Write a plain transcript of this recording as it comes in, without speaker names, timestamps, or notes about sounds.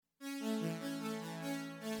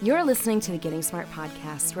You're listening to the Getting Smart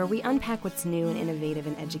podcast, where we unpack what's new and innovative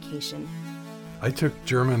in education. I took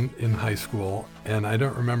German in high school, and I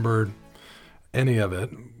don't remember any of it.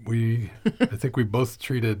 I think we both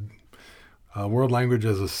treated world language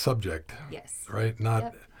as a subject. Yes. Right?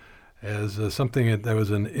 Not as something that was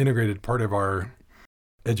an integrated part of our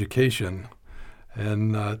education.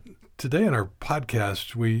 And today in our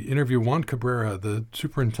podcast, we interview Juan Cabrera, the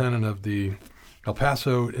superintendent of the El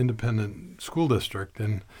Paso Independent School District.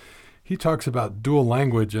 And he talks about dual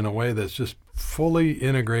language in a way that's just fully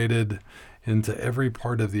integrated into every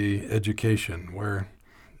part of the education, where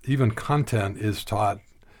even content is taught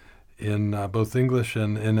in both English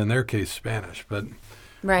and in their case, Spanish. But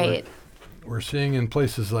right. We're seeing in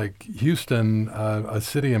places like Houston, a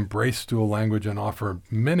city embrace dual language and offer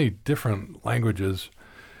many different languages,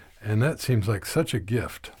 and that seems like such a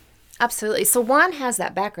gift. Absolutely. So Juan has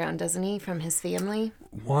that background, doesn't he, from his family?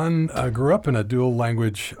 Juan grew up in a dual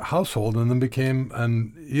language household and then became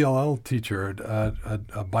an ELL teacher,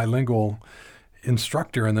 a bilingual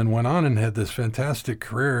instructor, and then went on and had this fantastic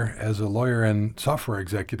career as a lawyer and software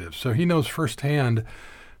executive. So he knows firsthand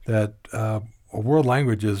that a world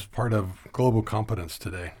language is part of global competence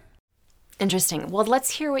today. Interesting. Well, let's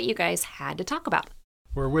hear what you guys had to talk about.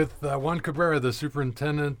 We're with Juan Cabrera, the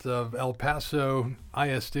superintendent of El Paso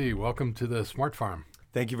ISD. Welcome to the Smart Farm.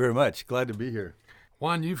 Thank you very much. Glad to be here.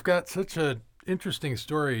 Juan, you've got such an interesting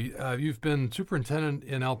story. You've been superintendent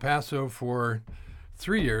in El Paso for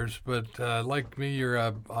 3 years, but like me, you're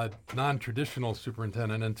a non-traditional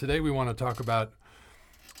superintendent. And today we want to talk about,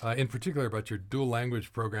 in particular, about your dual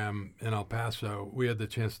language program in El Paso. We had the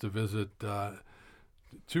chance to visit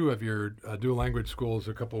two of your dual language schools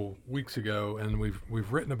a couple weeks ago, and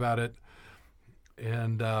we've written about it.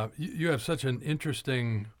 And you have such an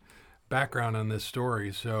interesting background on this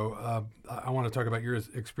story. So I want to talk about your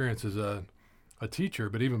experience as a teacher,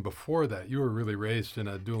 but even before that, you were really raised in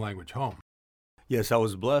a dual language home. Yes, I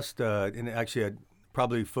was blessed, and actually,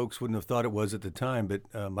 probably folks wouldn't have thought it was at the time,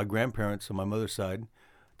 but my grandparents on my mother's side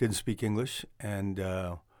didn't speak English, and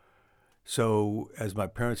so as my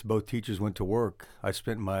parents, both teachers, went to work, I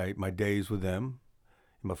spent my days with them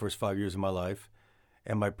in my first 5 years of my life,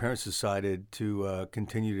 and my parents decided to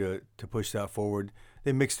continue to push that forward.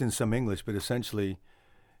 They mixed in some English, but essentially,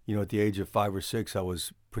 at the age of 5 or 6, I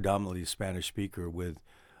was predominantly a Spanish speaker with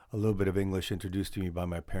a little bit of English introduced to me by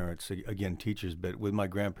my parents, again, teachers, but with my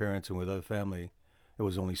grandparents and with other family, it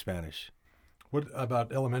was only Spanish. What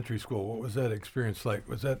about elementary school? What was that experience like?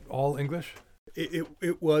 Was that all English?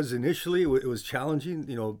 It was initially, it was challenging,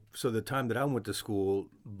 so the time that I went to school,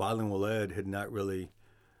 bilingual ed had not really,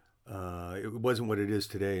 it wasn't what it is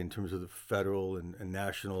today in terms of the federal and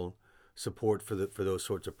national support for those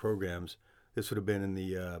sorts of programs. This would have been in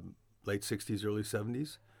the late 60s, early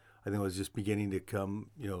 70s. I think it was just beginning to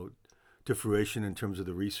come, to fruition in terms of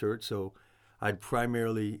the research. So I'd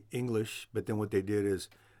primarily English, but then what they did is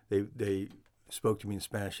they spoke to me in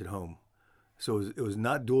Spanish at home. So it was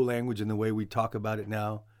not dual language in the way we talk about it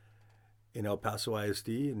now in El Paso ISD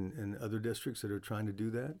and other districts that are trying to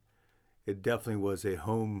do that. It definitely was a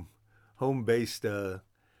home-based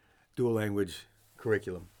dual language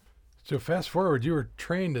curriculum. So fast forward, you were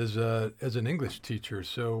trained as an English teacher.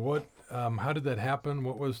 So what? How did that happen?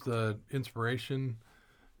 What was the inspiration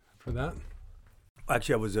for that?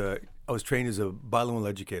 Actually, I was trained as a bilingual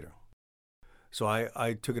educator. So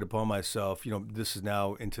I took it upon myself, this is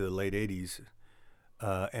now into the late 80s,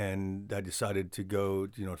 and I decided to go,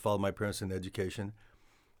 follow my parents in education.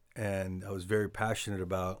 And I was very passionate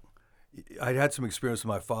about, I'd had some experience with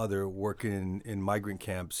my father working in migrant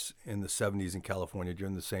camps in the 70s in California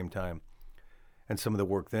during the same time. And some of the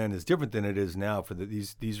work then is different than it is now.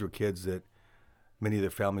 These were kids that many of their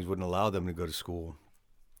families wouldn't allow them to go to school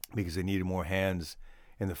because they needed more hands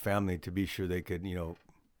in the family to be sure they could,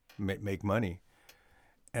 make money.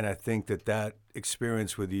 And I think that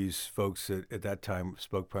experience with these folks that at that time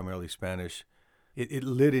spoke primarily Spanish, it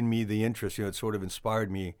lit in me the interest. It sort of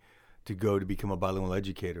inspired me to become a bilingual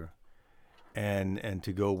educator and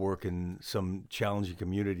to go work in some challenging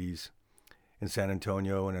communities in San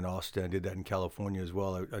Antonio and in Austin. I did that in California as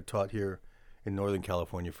well. I taught here in Northern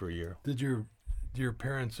California for a year. Did your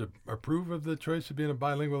parents approve of the choice of being a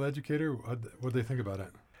bilingual educator? What did they think about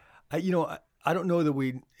it? I don't know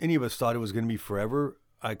that any of us thought it was going to be forever.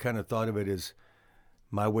 I kind of thought of it as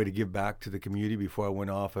my way to give back to the community before I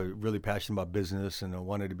went off. I was really passionate about business and I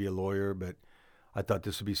wanted to be a lawyer, but I thought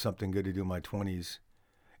this would be something good to do in my 20s.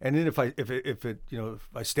 And then if I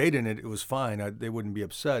stayed in it, it was fine. They wouldn't be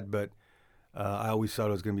upset, but I always thought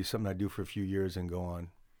it was going to be something I'd do for a few years and go on.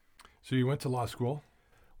 So you went to law school?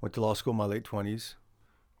 Went to law school in my late 20s.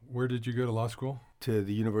 Where did you go to law school? To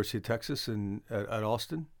the University of Texas at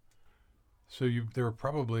Austin. So there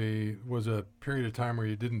probably was a period of time where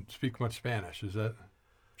you didn't speak much Spanish. Is that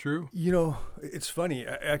true? You know, it's funny.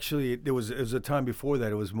 Actually, it was a time before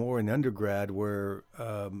that. It was more in undergrad where,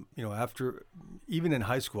 after, even in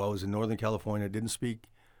high school, I was in Northern California. I didn't speak,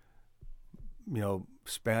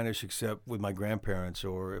 Spanish except with my grandparents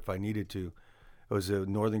or if I needed to. It was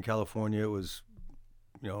in Northern California. It was,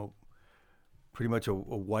 pretty much a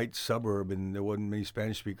white suburb, and there wasn't many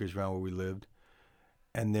Spanish speakers around where we lived.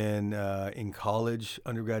 And then in college,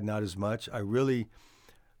 undergrad, not as much. I really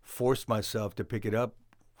forced myself to pick it up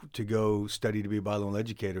to go study to be a bilingual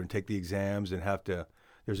educator and take the exams and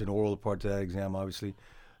there's an oral part to that exam, obviously.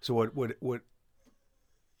 So what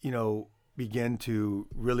began to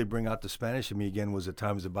really bring out the Spanish in me again was the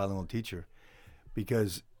time as a bilingual teacher,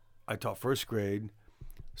 because I taught first grade.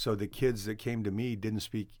 So the kids that came to me didn't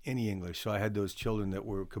speak any English. So I had those children that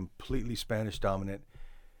were completely Spanish dominant.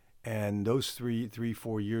 And those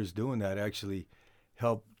 4 years doing that actually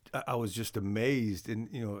helped. I was just amazed. And,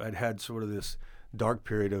 I'd had sort of this dark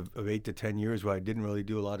period of 8 to 10 years where I didn't really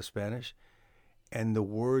do a lot of Spanish. And the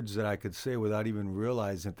words that I could say without even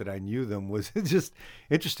realizing that I knew them was just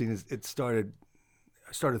interesting. I started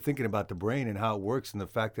thinking about the brain and how it works, and the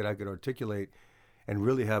fact that I could articulate and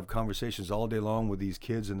really have conversations all day long with these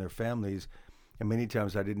kids and their families. And many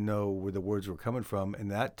times I didn't know where the words were coming from.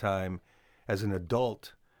 And that time, as an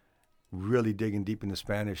adult, really digging deep into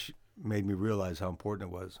Spanish made me realize how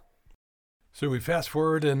important it was. So we fast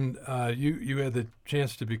forward, and you had the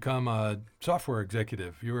chance to become a software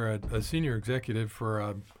executive. You were a senior executive for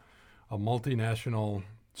a multinational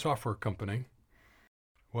software company.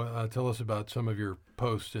 Well, tell us about some of your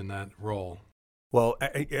posts in that role. Well,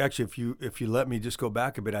 actually, if you let me just go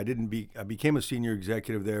back a bit, I became a senior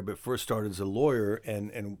executive there, but first started as a lawyer,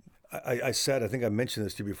 and I think I mentioned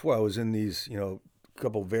this to you before. I was in these,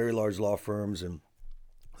 couple very large law firms, and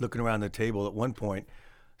looking around the table at one point,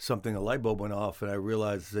 a light bulb went off, and I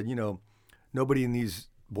realized that, nobody in these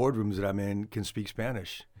boardrooms that I'm in can speak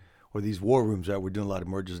Spanish, or these war rooms that we're doing a lot of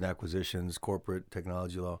mergers and acquisitions, corporate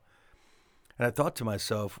technology law. And I thought to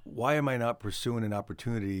myself, why am I not pursuing an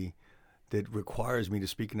opportunity that requires me to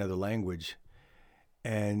speak another language?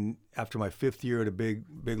 And after my 5th year at a big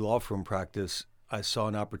law firm practice, I saw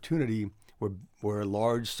an opportunity where a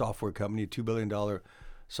large software company, a $2 billion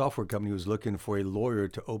software company, was looking for a lawyer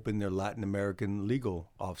to open their Latin American legal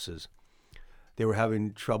offices. They were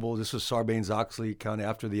having trouble. This was Sarbanes-Oxley, kind of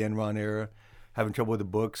after the Enron era, having trouble with the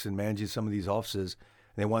books and managing some of these offices.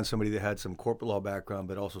 And they wanted somebody that had some corporate law background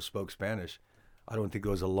but also spoke Spanish. I don't think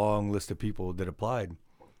there was a long list of people that applied.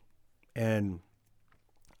 And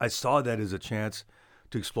I saw that as a chance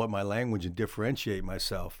to exploit my language and differentiate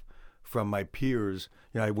myself from my peers.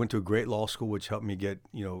 I went to a great law school, which helped me get,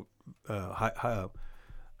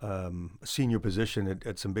 a senior position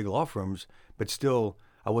at some big law firms, but still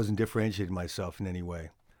I wasn't differentiating myself in any way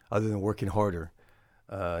other than working harder.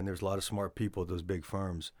 And there's a lot of smart people at those big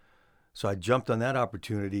firms. So I jumped on that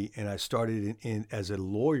opportunity, and I started in as a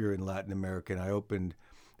lawyer in Latin America. And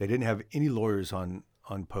they didn't have any lawyers on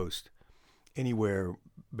post anywhere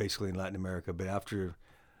basically in Latin America. But after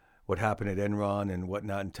what happened at Enron and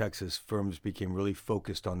whatnot in Texas, firms became really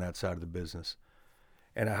focused on that side of the business.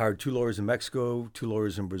 And I hired 2 lawyers in Mexico, 2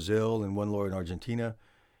 lawyers in Brazil, and 1 lawyer in Argentina.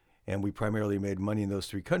 And we primarily made money in those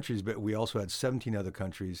 3 countries, but we also had 17 other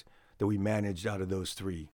countries that we managed out of those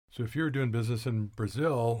 3. So if you were doing business in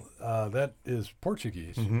Brazil, that is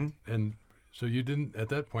Portuguese. Mm-hmm. And so you didn't, at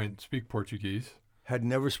that point, speak Portuguese. Had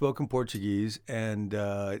never spoken Portuguese. And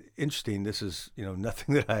interesting, this is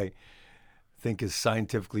nothing that I think is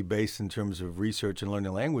scientifically based in terms of research and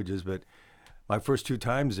learning languages, but my first 2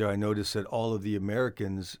 times there, I noticed that all of the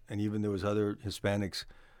Americans, and even there was other Hispanics,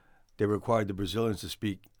 they required the Brazilians to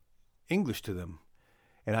speak English to them.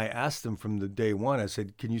 And I asked them from the day one, I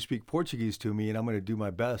said, can you speak Portuguese to me? And I'm going to do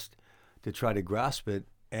my best to try to grasp it.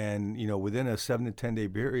 And, within a 7 to 10 day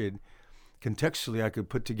period, contextually, I could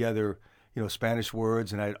put together, Spanish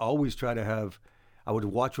words. And I'd always try to I would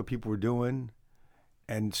watch what people were doing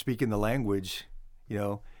and speak in the language,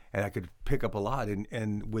 and I could pick up a lot.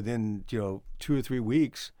 And within, 2 or 3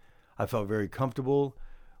 weeks, I felt very comfortable.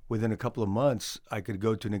 Within a couple of months, I could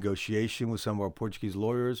go to negotiation with some of our Portuguese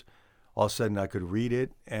lawyers. All of a sudden, I could read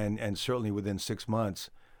it. And certainly within 6 months,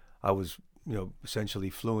 I was, essentially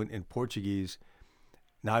fluent in Portuguese.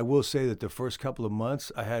 Now, I will say that the first couple of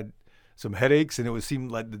months, I had some headaches, and it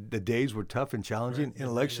seemed like the days were tough and challenging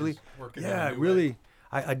intellectually. Yeah, really.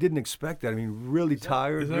 I didn't expect that. I mean, really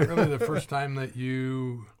tired. Is that really the first time that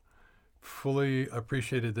you fully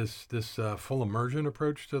appreciated this full immersion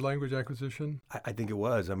approach to language acquisition? I think it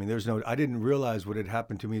was. I mean, I didn't realize what had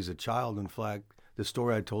happened to me as a child. In fact, the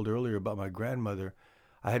story I told earlier about my grandmother,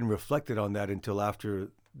 I hadn't reflected on that until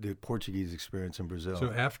after the Portuguese experience in Brazil.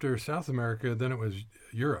 So after South America, then it was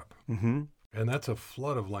Europe. Mm-hmm. And that's a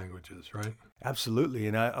flood of languages, right? Absolutely.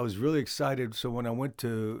 And I was really excited. So when I went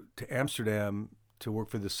to Amsterdam to work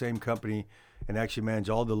for the same company and actually manage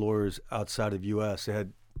all the lawyers outside of U.S., they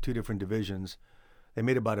had two different divisions. They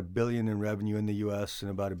made about $1 billion in revenue in the U.S.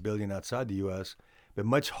 and about $1 billion outside the U.S., but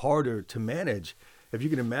much harder to manage. If you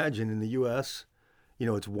can imagine, in the U.S.,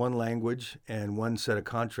 it's one language and one set of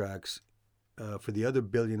contracts. For the other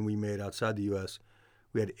 $1 billion we made outside the U.S.,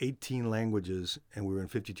 we had 18 languages and we were in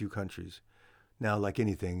 52 countries. Now, like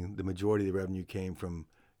anything, the majority of the revenue came from,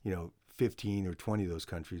 15 or 20 of those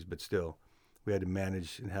countries, but still, we had to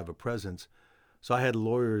manage and have a presence. So I had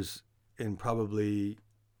lawyers in probably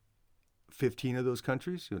 15 of those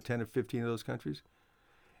countries, 10 or 15 of those countries.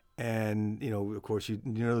 And, of course, you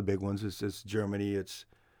know the big ones. It's Germany, it's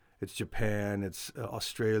Japan, it's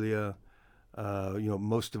Australia,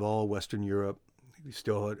 most of all Western Europe. We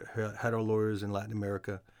still had our lawyers in Latin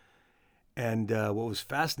America. And what was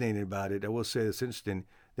fascinating about it, I will say it's interesting,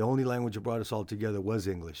 the only language that brought us all together was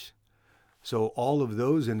English. So all of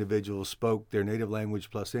those individuals spoke their native language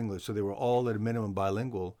plus English, so they were all at a minimum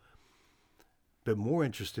bilingual. But more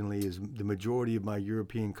interestingly is the majority of my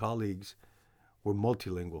European colleagues were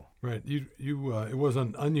multilingual. Right. It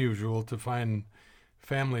wasn't unusual to find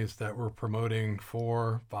families that were promoting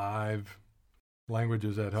 4, 5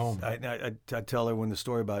 languages at home. I tell everyone the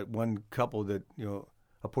story about one couple that,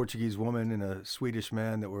 a Portuguese woman and a Swedish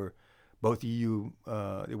man that were both EU,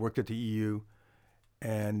 they worked at the EU,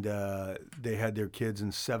 and they had their kids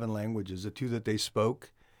in 7 languages. The 2 that they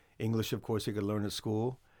spoke, English, of course, they could learn at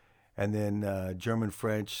school, and then German,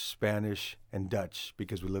 French, Spanish, and Dutch,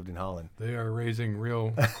 because we lived in Holland. They are raising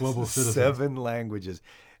real global citizens. 7 languages.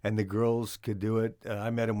 And the girls could do it. I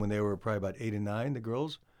met them when they were probably about 8 and 9, the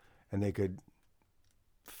girls, and they could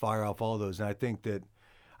fire off all those. And I think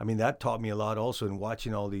that taught me a lot also in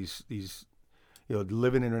watching all these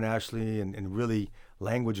living internationally, and really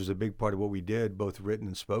language was a big part of what we did, both written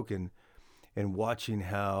and spoken, and watching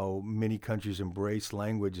how many countries embrace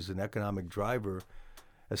language as an economic driver,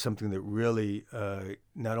 as something that really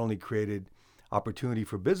not only created opportunity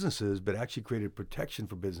for businesses, but actually created protection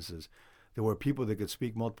for businesses. There were people that could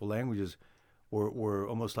speak multiple languages were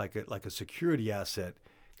almost like a security asset,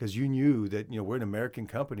 because you knew that we're an American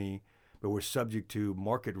company, but we're subject to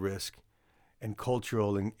market risk and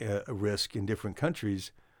cultural risk in different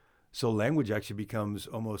countries. So language actually becomes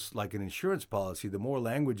almost like an insurance policy. The more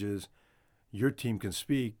languages your team can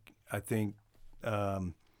speak, I think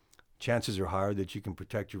chances are higher that you can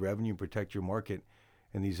protect your revenue and protect your market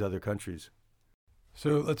in these other countries.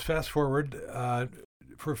 So let's fast forward.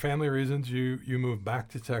 For family reasons, you moved back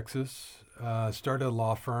to Texas, started a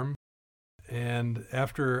law firm, and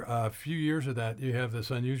after a few years of that, you have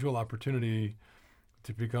this unusual opportunity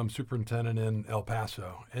to become superintendent in El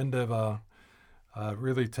Paso. End of a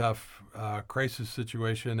really tough crisis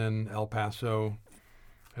situation in El Paso,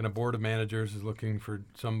 and a board of managers is looking for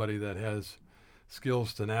somebody that has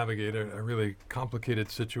skills to navigate a really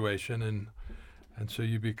complicated situation, and so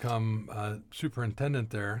you become superintendent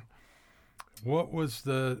there. What was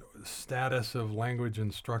the status of language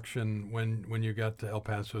instruction when you got to El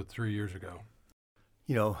Paso 3 years ago?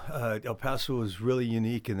 El Paso was really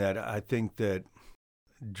unique in that I think that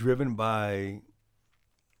driven by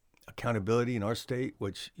accountability in our state,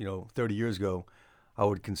 which, 30 years ago, I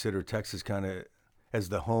would consider Texas kind of as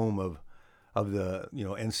the home of the,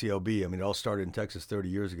 NCLB. It all started in Texas 30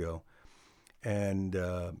 years ago. And,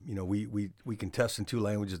 we can test in 2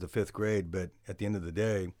 languages the 5th grade, but at the end of the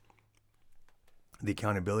day, the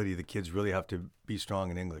accountability, the kids really have to be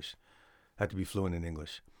strong in English, have to be fluent in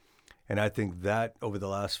English. And I think that over the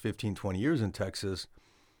last 15, 20 years in Texas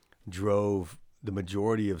drove the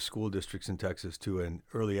majority of school districts in Texas to an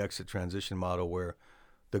early exit transition model where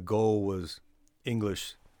the goal was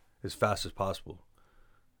English as fast as possible.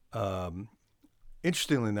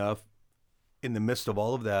 Interestingly enough, in the midst of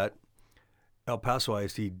all of that, El Paso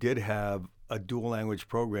ISD did have a dual language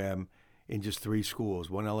program in just 3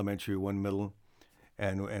 schools, 1 elementary, 1 middle,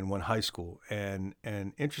 and 1 high school. And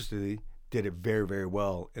interestingly, did it very, very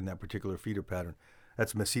well in that particular feeder pattern.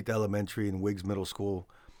 That's Mesita Elementary and Wiggs Middle School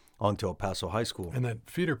onto El Paso High School. And that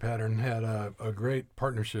feeder pattern had a great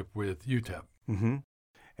partnership with UTEP. Mm-hmm.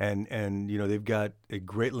 And they've got a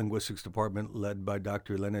great linguistics department led by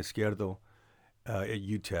Dr. Elena Izquierdo at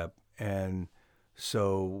UTEP. And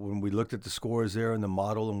So when we looked at the scores there and the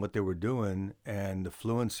model and what they were doing and the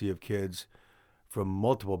fluency of kids from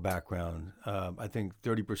multiple backgrounds, I think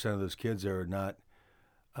 30% of those kids are not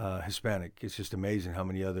Hispanic. It's just amazing how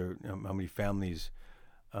many families,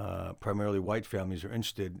 primarily white families, are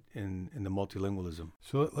interested in the multilingualism.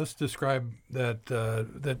 So let's describe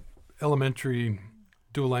that elementary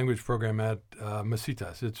dual language program at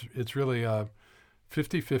Mesitas. It's really a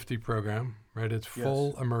 50-50 program, right? It's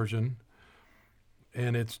full immersion,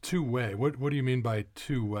 and it's two-way. What do you mean by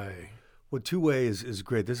two-way? Well, two-way is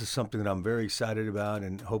great. This is something that I'm very excited about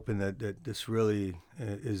and hoping that this really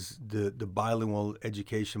is the bilingual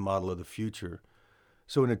education model of the future.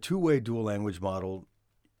 So in a two-way dual language model,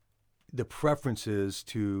 the preference is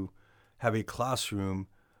to have a classroom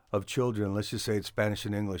of children, let's just say it's Spanish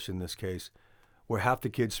and English in this case, where half the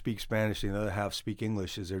kids speak Spanish and the other half speak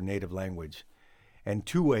English as their native language. And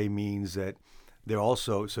two-way means that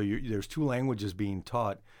there's two languages being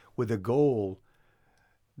taught with a goal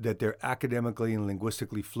that they're academically and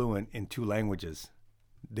linguistically fluent in two languages.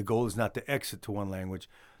 The goal is not to exit to one language.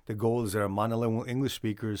 The goal is that our monolingual English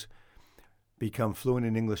speakers become fluent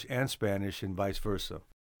in English and Spanish and vice versa.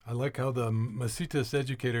 I like how the Mesitas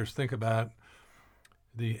educators think about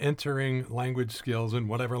the entering language skills in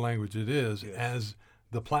whatever language it is as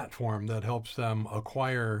the platform that helps them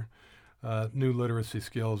acquire new literacy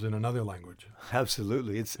skills in another language.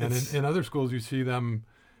 Absolutely. In other schools, you see them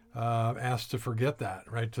asked to forget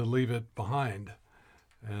that, right, to leave it behind.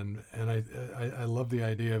 And I love the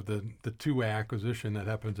idea of the two-way acquisition that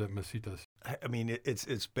happens at Mesitas. I mean,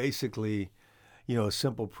 it's basically, a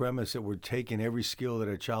simple premise that we're taking every skill that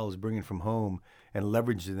a child is bringing from home and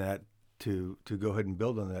leveraging that to go ahead and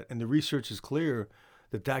build on that. And the research is clear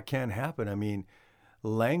that can happen. I mean,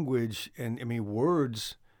 language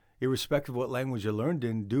words, irrespective of what language you learned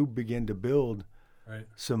in, do begin to build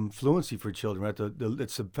some fluency for children, right?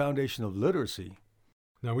 It's the foundation of literacy.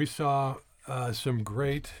 Now, we saw some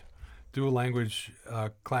great dual language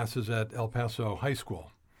classes at El Paso High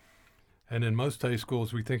School. And in most high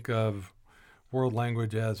schools, we think of world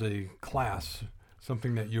language as a class,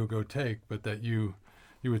 something that you go take, but that you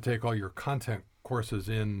would take all your content courses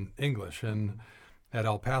in English. And at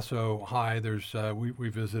El Paso High, there's we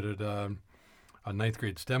visited a ninth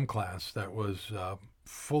grade STEM class that was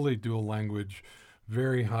fully dual language,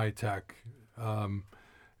 very high tech, a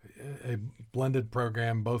blended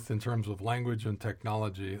program, both in terms of language and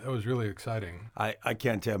technology. That was really exciting. I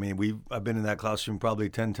can't tell. I mean, I've been in that classroom probably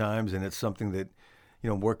 10 times, and it's something that,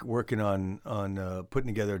 working on putting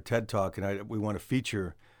together a TED Talk, and we want to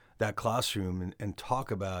feature that classroom and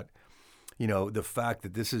talk about, the fact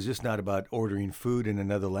that this is just not about ordering food in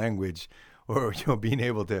another language or, being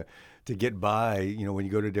able to get by, when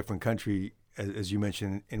you go to a different country, as you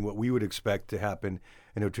mentioned, in what we would expect to happen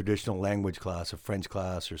in a traditional language class, a French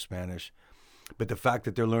class or Spanish. But the fact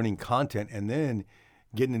that they're learning content and then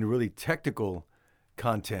getting into really technical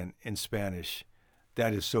content in Spanish,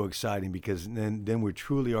 that is so exciting, because then we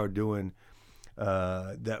truly are doing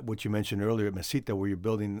that what you mentioned earlier at Mesita, where you're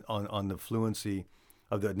building on the fluency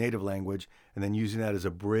of the native language and then using that as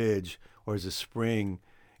a bridge or as a spring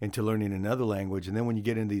into learning another language. And then when you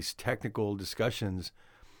get into these technical discussions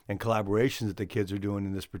and collaborations that the kids are doing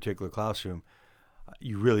in this particular classroom,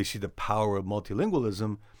 you really see the power of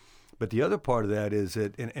multilingualism. But the other part of that is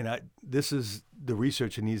that, this is the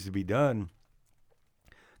research that needs to be done,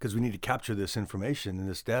 because we need to capture this information and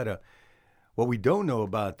this data. What we don't know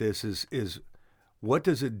about this is what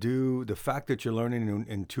does it do, the fact that you're learning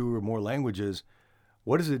in two or more languages,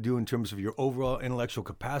 what does it do in terms of your overall intellectual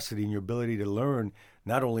capacity and your ability to learn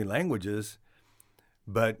not only languages,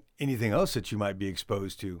 but anything else that you might be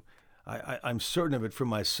exposed to? I'm certain of it for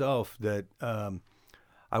myself that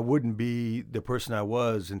I wouldn't be the person I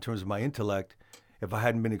was in terms of my intellect if I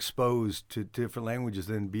hadn't been exposed to different languages,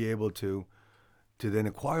 then be able to then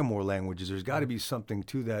acquire more languages. There's got to be something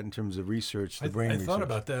to that in terms of research, the brain research. I thought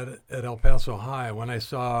about that at El Paso High when I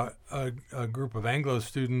saw a group of Anglo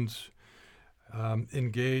students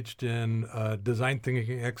engaged in design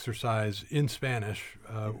thinking exercise in Spanish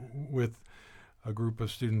with a group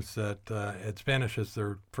of students that had Spanish as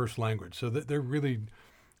their first language. So that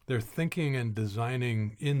they're thinking and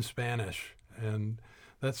designing in Spanish, and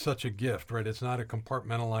that's such a gift, right? It's not a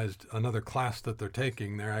compartmentalized another class that they're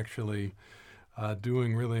taking. They're actually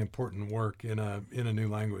doing really important work in a new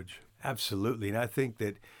language. Absolutely, and I think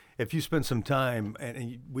that if you spend some time,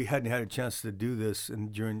 and we hadn't had a chance to do this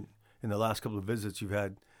in the last couple of visits you've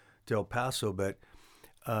had to El Paso, but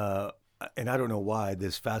and I don't know why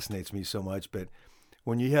this fascinates me so much, but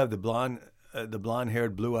when you have the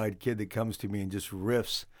blonde-haired, blue-eyed kid that comes to me and just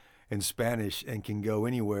riffs in Spanish and can go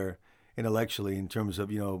anywhere, intellectually in terms of,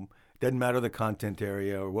 doesn't matter the content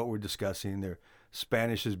area or what we're discussing. Their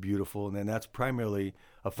Spanish is beautiful, and then that's primarily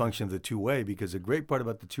a function of the two-way, because the great part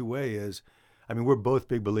about the two-way is, we're both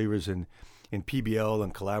big believers in PBL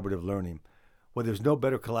and collaborative learning. Well, there's no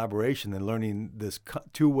better collaboration than learning this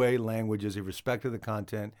two-way languages, irrespective of the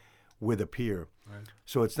content, with a peer. Right.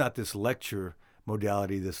 So it's not this lecture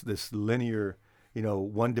modality, this linear,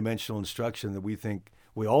 one-dimensional instruction that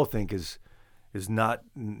we all think is not,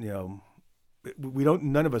 none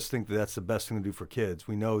of us think that that's the best thing to do for kids.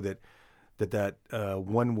 We know that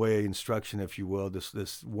one-way instruction, if you will,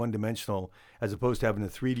 this one-dimensional, as opposed to having a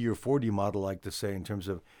 3D or 4D model, like to say, in terms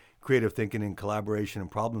of creative thinking and collaboration and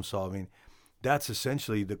problem solving, that's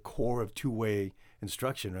essentially the core of two-way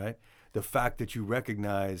instruction, right? The fact that you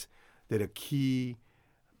recognize that a key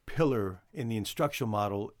pillar in the instructional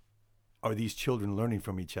model are these children learning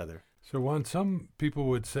from each other. So, Juan, some people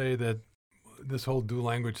would say that this whole dual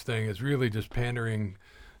language thing is really just pandering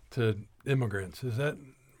to immigrants. Is that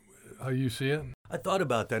how you see it? I thought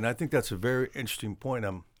about that, and I think that's a very interesting point.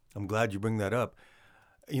 I'm glad you bring that up.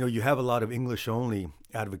 You have a lot of English-only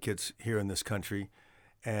advocates here in this country,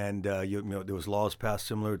 and there was laws passed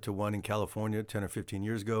similar to one in California 10 or 15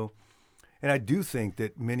 years ago. And I do think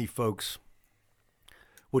that many folks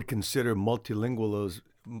would consider bilingual or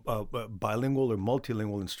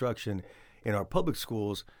multilingual instruction in our public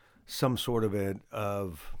schools some sort of a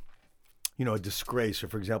disgrace, or,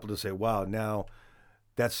 for example, to say, wow, now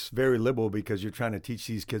that's very liberal because you're trying to teach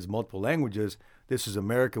these kids multiple languages. This is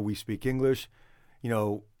America. We speak English.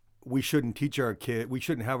 We shouldn't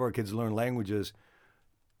have our kids learn languages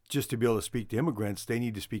just to be able to speak to immigrants. They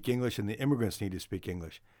need to speak English, and the immigrants need to speak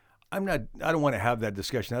English. I don't want to have that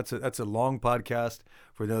discussion. That's a long podcast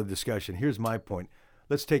for another discussion. Here's my point.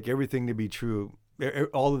 Let's take everything to be true,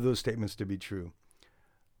 all of those statements to be true.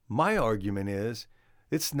 My argument is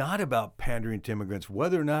it's not about pandering to immigrants.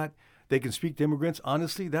 Whether or not they can speak to immigrants,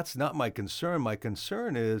 honestly, that's not my concern. My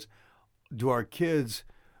concern is,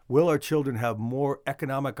 will our children have more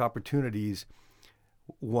economic opportunities,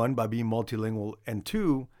 one, by being multilingual, and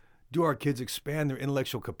two, do our kids expand their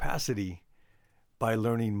intellectual capacity by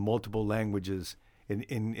learning multiple languages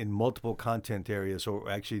in multiple content areas, or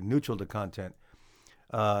actually neutral to content,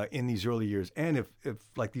 in these early years? And if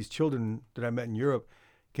like these children that I met in Europe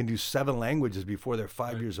can do 7 languages before they're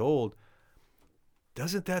 5 years old,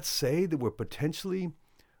 doesn't that say that we're potentially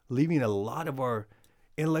leaving a lot of our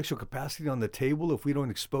intellectual capacity on the table if we don't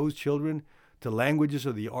expose children to languages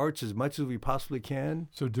or the arts as much as we possibly can?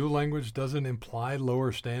 So dual language doesn't imply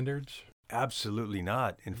lower standards? Absolutely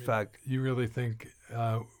not. In fact, you really think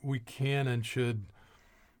we can and should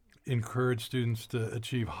encourage students to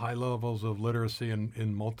achieve high levels of literacy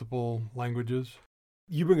in multiple languages?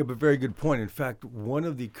 You bring up a very good point. In fact, one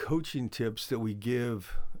of the coaching tips that we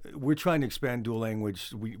give, we're trying to expand dual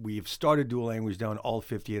language. We've started dual language down all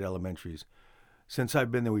 58 elementaries. Since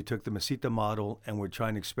I've been there, we took the Mesita model, and we're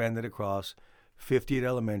trying to expand it across 58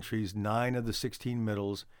 elementaries, 9 of the 16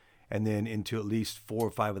 middles, and then into at least 4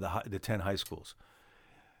 or 5 of the 10 high schools.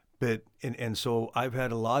 But and so I've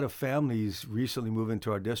had a lot of families recently move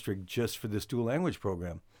into our district just for this dual language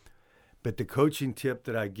program. But the coaching tip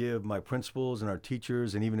that I give my principals and our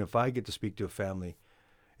teachers, and even if I get to speak to a family,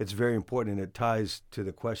 it's very important, and it ties to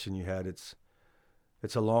the question you had. It's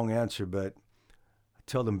a long answer, but I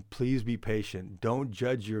tell them, please be patient. Don't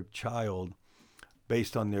judge your child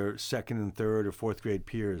based on their second and third or fourth grade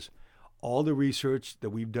peers. All the research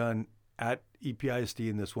that we've done at EPISD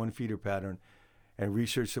in this one feeder pattern, and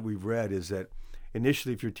research that we've read, is that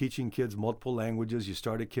initially, if you're teaching kids multiple languages, you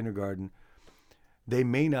start at kindergarten, they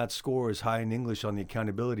may not score as high in English on the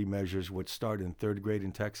accountability measures, which start in 3rd grade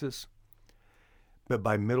in Texas. But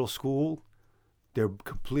by middle school, they're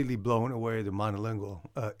completely blown away the monolingual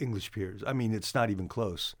English peers. It's not even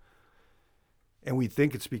close. And we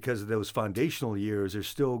think it's because of those foundational years. They're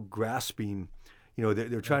still grasping.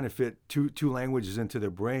 They're trying to fit two languages into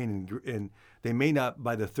their brain, and they may not,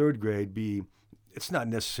 by the 3rd grade, be. It's not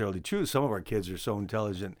necessarily true. Some of our kids are so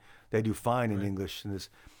intelligent, they do fine in English.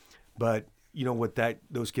 But you know what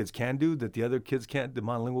those kids can do that the other kids can't, the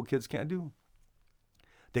monolingual kids can't do?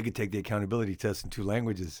 They could take the accountability test in 2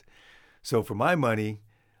 languages. So for my money,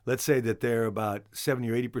 let's say that they're about 70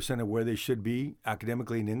 or 80% of where they should be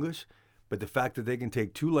academically in English, but the fact that they can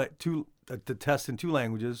take the test in 2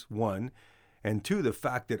 languages, 1, and 2, the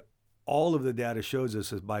fact that all of the data shows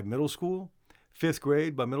us is by middle school, 5th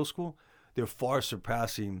grade, by middle school, they're far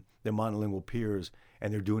surpassing their monolingual peers,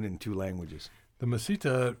 and they're doing it in 2 languages. The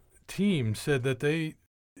Mesita team said that they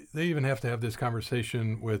even have to have this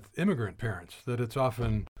conversation with immigrant parents, that it's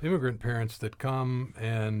often immigrant parents that come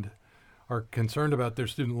and are concerned about their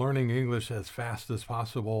student learning English as fast as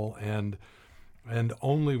possible and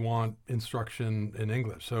only want instruction in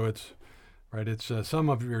English. So it's right. It's some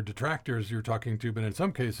of your detractors you're talking to, but in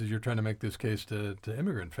some cases you're trying to make this case to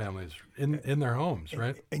immigrant families in their homes,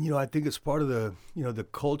 right? And I think it's part of the the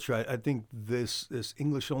culture. I think this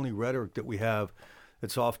English only rhetoric that we have,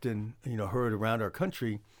 that's often heard around our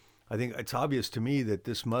country. I think it's obvious to me that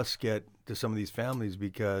this must get to some of these families,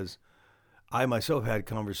 because I myself had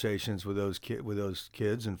conversations with those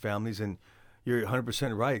kids and families, and you're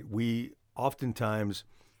 100% right. We oftentimes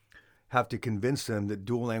have to convince them that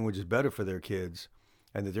dual language is better for their kids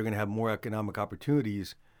and that they're going to have more economic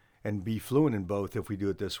opportunities and be fluent in both if we do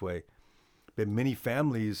it this way. But many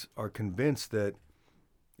families are convinced that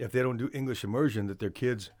if they don't do English immersion, that their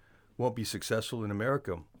kids won't be successful in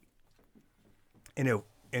America. And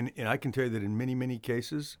I can tell you that in many, many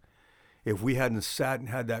cases, if we hadn't sat and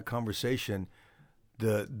had that conversation,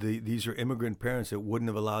 these are immigrant parents that wouldn't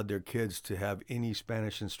have allowed their kids to have any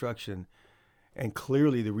Spanish instruction. And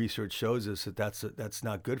clearly the research shows us that that's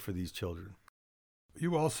not good for these children.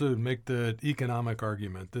 You also make the economic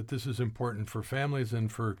argument that this is important for families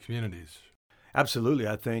and for communities. Absolutely.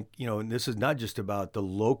 I think, and this is not just about the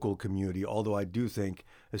local community, although I do think,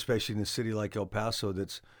 especially in a city like El Paso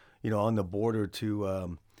that's, on the border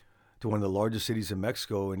to one of the largest cities in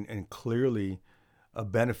Mexico, and clearly a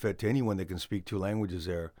benefit to anyone that can speak two languages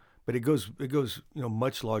there. But it goes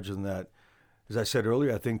much larger than that. As I said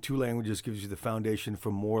earlier, I think two languages gives you the foundation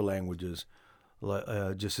for more languages,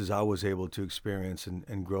 just as I was able to experience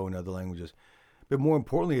and grow in other languages. But more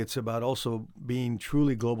importantly, it's about also being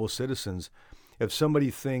truly global citizens. If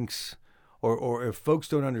somebody thinks, or if folks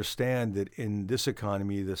don't understand that in this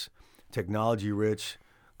economy, this technology-rich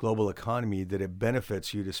global economy, that it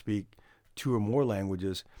benefits you to speak two or more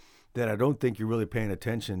languages, then I don't think you're really paying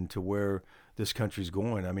attention to where this country's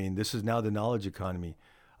going. I mean, this is now the knowledge economy.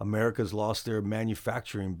 America's lost their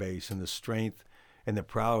manufacturing base and the strength and the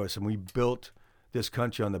prowess, and we built this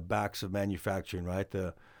country on the backs of manufacturing, right?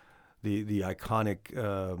 The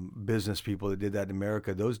iconic business people that did that in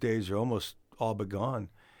America, those days are almost all but gone.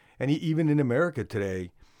 And even in America today,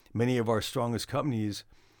 many of our strongest companies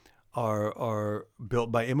are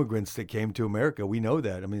built by immigrants that came to America. We know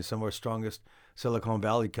that. I mean, some of our strongest Silicon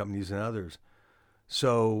Valley companies and others.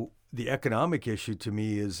 So the economic issue to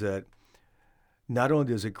me is that not only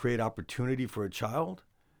does it create opportunity for a child,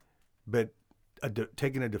 but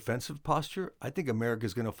taking a defensive posture, I think America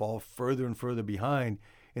is going to fall further and further behind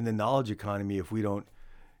in the knowledge economy if we don't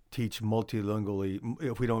teach multilingually,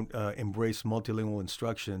 if we don't embrace multilingual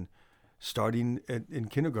instruction starting in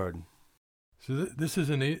kindergarten. So this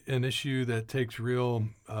is an issue that takes real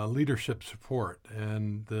leadership support,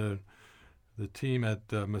 and the team at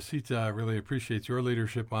Masita really appreciates your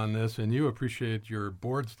leadership on this, and you appreciate your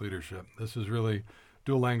board's leadership. This is really,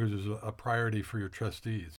 dual language is a priority for your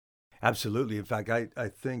trustees. Absolutely. In fact, I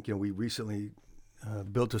think we recently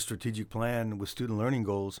built a strategic plan with student learning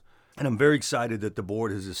goals, and I'm very excited that the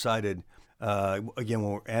board has decided, again,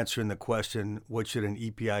 when we're answering the question, what should an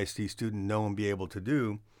EPISD student know and be able to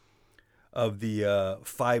do, of the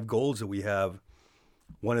 5 goals that we have,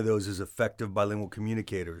 one of those is effective bilingual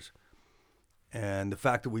communicators. And the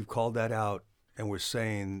fact that we've called that out and we're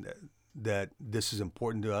saying that this is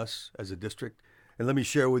important to us as a district. And let me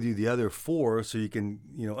share with you the other 4 so you can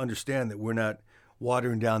understand that we're not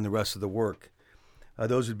watering down the rest of the work.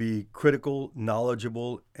 Those would be critical,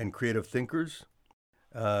 knowledgeable, and creative thinkers.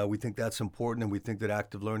 We think that's important, and we think that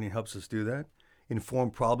active learning helps us do that.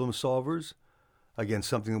 Informed problem solvers, again,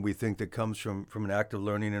 something that we think that comes from an active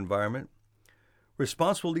learning environment.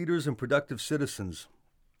 Responsible leaders and productive citizens.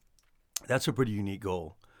 That's a pretty unique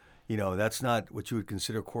goal. That's not what you would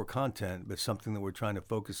consider core content, but something that we're trying to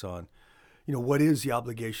focus on. What is the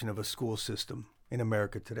obligation of a school system in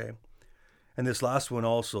America today? And this last one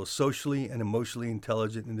also, socially and emotionally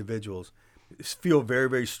intelligent individuals feel very,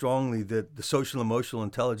 very strongly that the social and emotional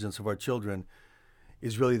intelligence of our children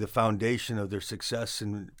is really the foundation of their success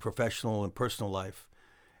in professional and personal life.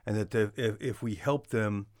 And that if we help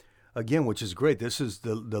them, again, which is great, this is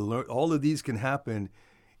all of these can happen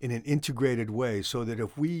in an integrated way, so that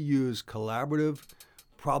if we use collaborative,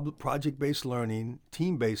 project-based learning,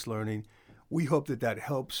 team-based learning, we hope that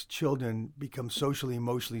helps children become socially,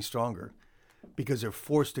 emotionally stronger, because they're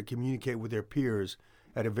forced to communicate with their peers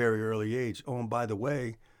at a very early age. Oh, and by the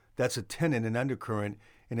way, that's a tenet and undercurrent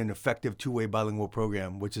in an effective two-way bilingual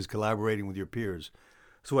program, which is collaborating with your peers.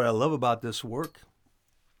 So what I love about this work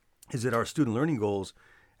is that our student learning goals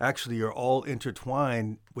actually are all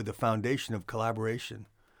intertwined with the foundation of collaboration.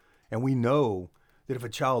 And we know that if a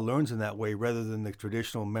child learns in that way, rather than the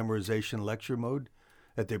traditional memorization lecture mode,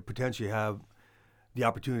 that they potentially have the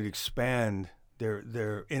opportunity to expand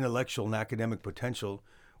their intellectual and academic potential,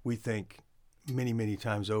 we think, many, many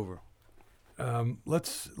times over.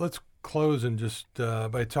 Let's close and just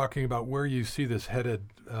by talking about where you see this headed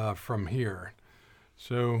from here.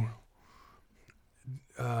 So,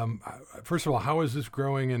 first of all, how is this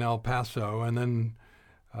growing in El Paso? And then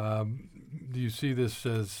do you see this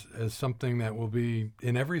as something that will be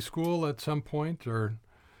in every school at some point? Or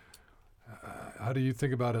how do you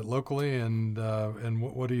think about it locally? And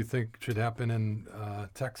what do you think should happen in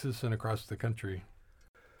Texas and across the country?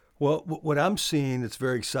 Well, what I'm seeing that's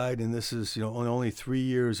very exciting, this is, only 3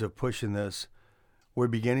 years of pushing this, we're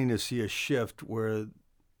beginning to see a shift where,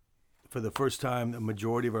 for the first time, the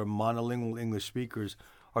majority of our monolingual English speakers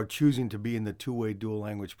are choosing to be in the two-way dual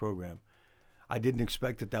language program. I didn't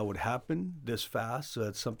expect that would happen this fast, so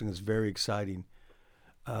that's something that's very exciting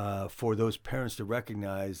for those parents to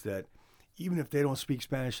recognize that even if they don't speak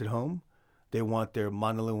Spanish at home, they want their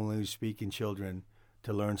monolingual English-speaking children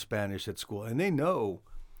to learn Spanish at school. And they know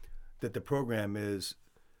that the program is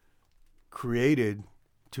created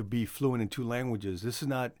to be fluent in 2 languages. This is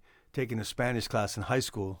not taking a Spanish class in high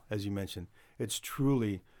school, as you mentioned. It's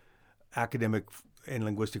truly academic and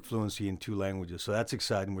linguistic fluency in 2 languages. So that's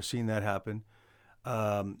exciting. We're seeing that happen.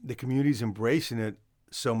 The community's embracing it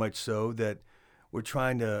so much so that we're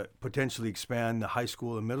trying to potentially expand the high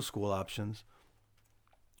school and middle school options.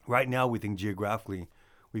 Right now, we think geographically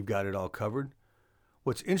we've got it all covered.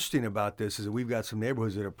 What's interesting about this is that we've got some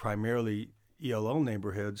neighborhoods that are primarily ELL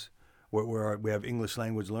neighborhoods where we have English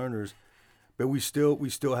language learners, but we still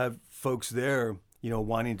have folks there,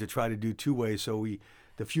 wanting to try to do 2-way. So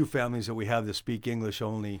the few families that we have that speak English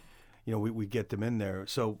only, we get them in there.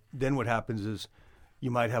 So then what happens is you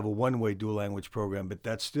might have a 1-way dual language program, but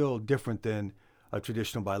that's still different than a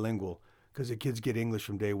traditional bilingual because the kids get English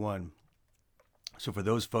from day one. So for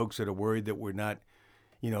those folks that are worried that we're not,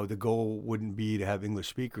 the goal wouldn't be to have English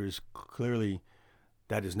speakers, clearly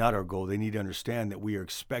that is not our goal. They need to understand that we are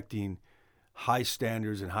expecting high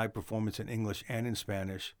standards and high performance in English and in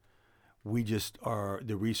Spanish. We just are,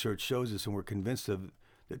 the research shows us, and we're convinced of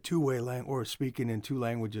the 2-way or speaking in 2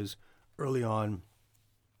 languages early on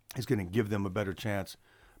is going to give them a better chance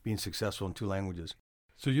being successful in 2 languages.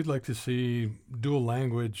 So you'd like to see dual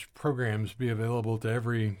language programs be available to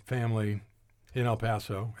every family in El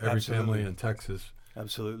Paso, every Absolutely. Family in Texas.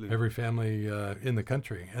 Absolutely. Every family in the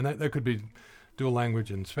country. And that could be dual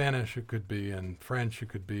language in Spanish, it could be in French, it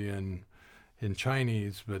could be in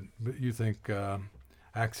Chinese, but you think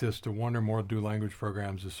access to 1 or more dual language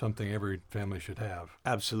programs is something every family should have.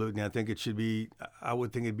 Absolutely. I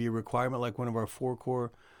would think it'd be a requirement like one of our 4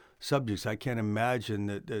 core subjects. I can't imagine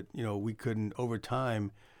that we couldn't, over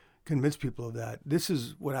time, convince people of that. This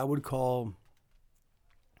is what I would call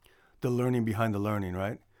the learning behind the learning,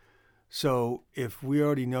 right? So if we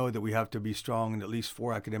already know that we have to be strong in at least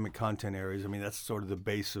 4 academic content areas, that's sort of the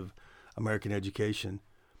base of American education.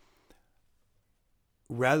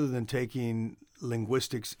 Rather than taking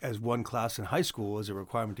linguistics as 1 class in high school as a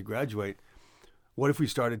requirement to graduate, what if we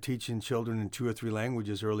started teaching children in 2 or 3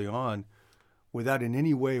 languages early on without in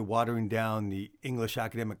any way watering down the English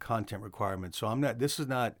academic content requirements? So this is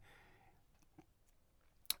not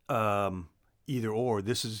either or.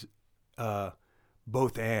 This is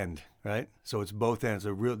both and, right? So it's both and.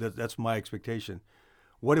 That's my expectation.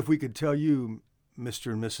 What if we could tell you,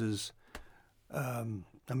 Mr. and Mrs.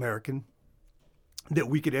 American, that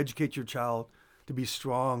we could educate your child to be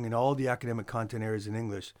strong in all the academic content areas in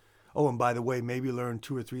English. Oh, and by the way, maybe learn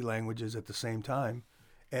 2 or 3 languages at the same time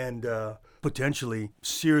and potentially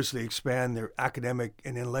seriously expand their academic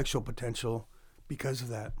and intellectual potential because of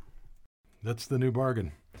that. That's the new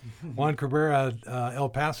bargain. Juan Cabrera, El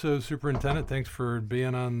Paso Superintendent, thanks for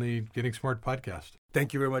being on the Getting Smart podcast.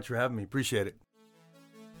 Thank you very much for having me. Appreciate it.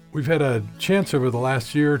 We've had a chance over the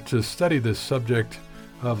last year to study this subject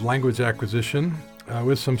of language acquisition.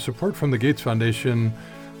 With some support from the Gates Foundation,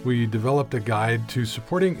 we developed a guide to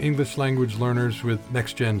supporting English language learners with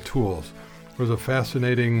next-gen tools. It was a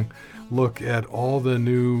fascinating look at all the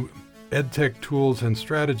new EdTech tools and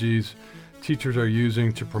strategies teachers are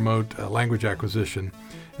using to promote language acquisition.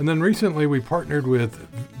 And then recently we partnered with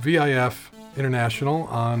VIF International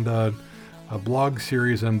on a blog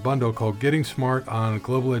series and bundle called Getting Smart on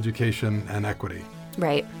Global Education and Equity.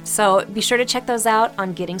 Right. So be sure to check those out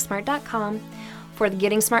on gettingsmart.com. For the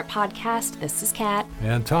Getting Smart podcast, this is Kat.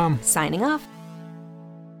 And Tom. Signing off.